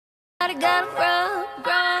What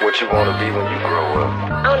you wanna be when you grow up?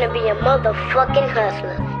 I wanna be a motherfucking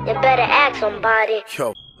hustler. You better ask somebody.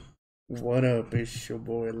 Yo. What up? It's your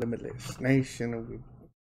boy Limitless Nation, and we're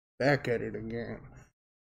back at it again.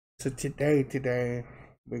 So today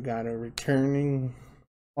we got a returning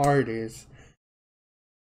artist,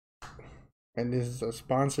 and this is a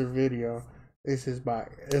sponsored video. This is by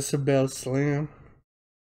Isabell Slim.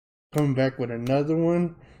 Coming back with another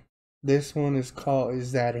one. This one is called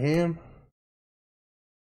 "Is That Him?"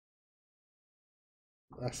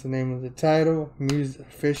 That's the name of the title.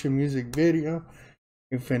 Official music video.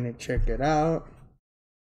 You finna check it out.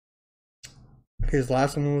 His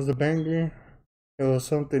last one was a banger. It was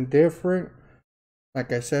something different.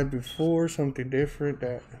 Like I said before, something different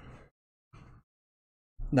that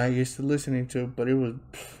not used to listening to, but it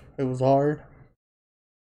was hard.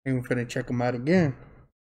 And we're finna check him out again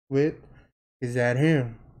with "Is That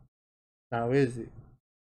Him?" How is it?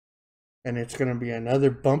 And it's gonna be another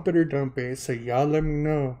bump it or dump it. So y'all let me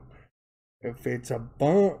know if it's a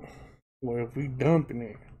bump or if we dumping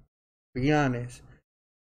it. Be honest.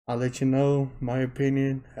 I'll let you know my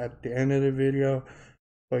opinion at the end of the video.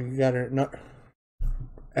 But you gotta know.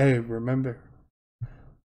 Hey, remember,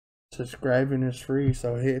 subscribing is free,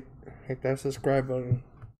 so hit that subscribe button.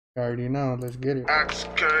 You already know. Let's get it. Axe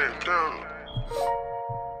came down.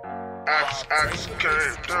 Axe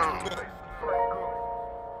came down.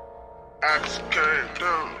 Axe came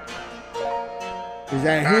down. Is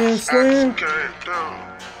that him, Slim? Axe came down.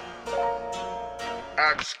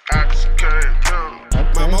 Axe came down.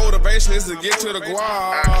 My motivation is to get to the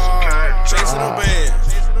guap, chasing the band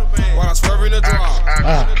while I'm swerving the drop.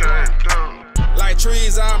 Axe came down. Like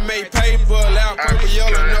trees, I make paper, loud purple,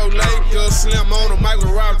 yellow, no Lakers. Slim on the mic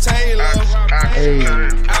with Rob Taylor. Hey.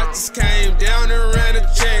 I just came down and ran a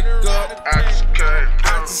check up. I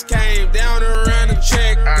just came down and ran a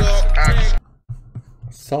check up.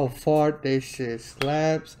 So far, this shit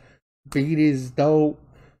slaps. Beat is dope.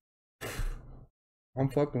 I'm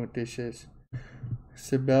fucking with this shit.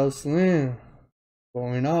 Isabell Slim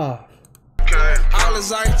going off. All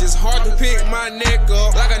is like just hard to pick my neck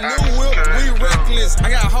up. Like a new whip, we reckless.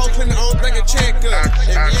 I got a whole plenty on thing a check up.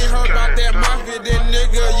 If you ain't heard about that mafia, then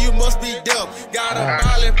nigga, you must be dumb. Got a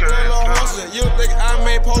body full of horses. You think I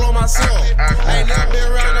made polo myself? Ain't never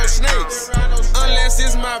been around no snakes. Unless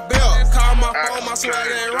it's my belt. Call my phone, my swag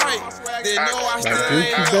ain't right. They know I still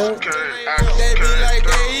ain't out. They be like,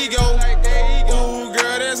 there he go. Ooh,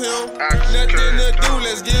 girl, that's him. Nothing to do,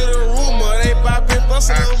 let's get a rumor. They poppin' for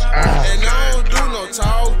some. And I don't do no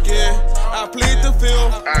talking. I plead the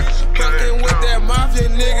fifth. Fucking with that mafia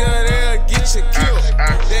nigga, they'll get you killed.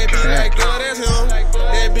 They be like, girl, that's him.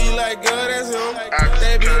 They be like, girl, that's him.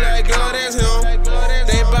 They be like, girl, that's him.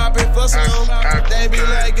 They poppin' for some. They be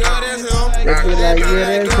like, girl, that's him. They be like, girl,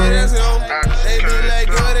 that's him. They be like,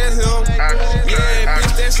 girl, that's him. Yeah,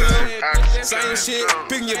 bitch, that's him. Same shit,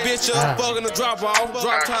 picking your bitch up, fucking the drop off,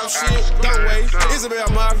 drop top shit. Don't wait, Isabell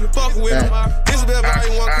Mafia, fuck with him. Isabell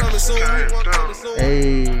Volume 1 coming soon.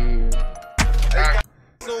 Hey.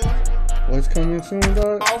 What's coming soon,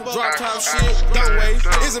 dog? Drop top shit, don't wait,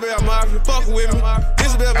 Isabell Mafia, fuck with him.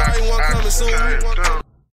 Isabell Volume 1 coming soon.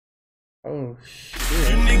 Oh shit.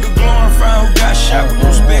 You nigga glorify who got shot with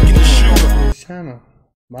no spec in the shoe. This channel.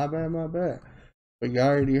 My bad. But you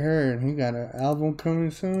already heard he got an album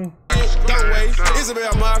coming soon. Don't wait,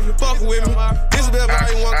 Isabell Mafia, fuck with me. Isabell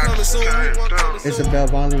Volume 1 coming soon. Isabell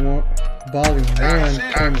Volume 1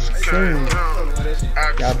 coming soon.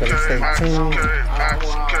 Y'all better stay tuned.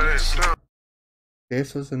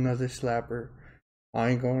 This was another slapper. I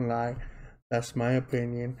ain't gonna lie. That's my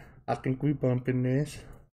opinion. I think we bumping this.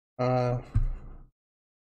 I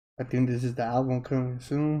think this is the album coming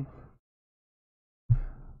soon.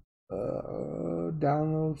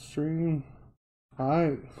 Download, stream.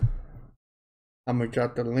 Alright. I'm gonna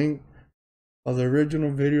drop the link of the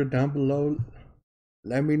original video down below.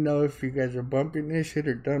 Let me know if you guys are bumping this shit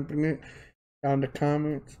or dumping it down in the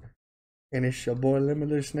comments. And it's your boy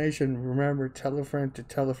Limitless Nation. Remember, tell a friend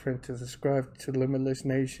to subscribe to Limitless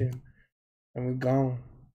Nation. And we gone.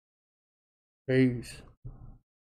 Peace.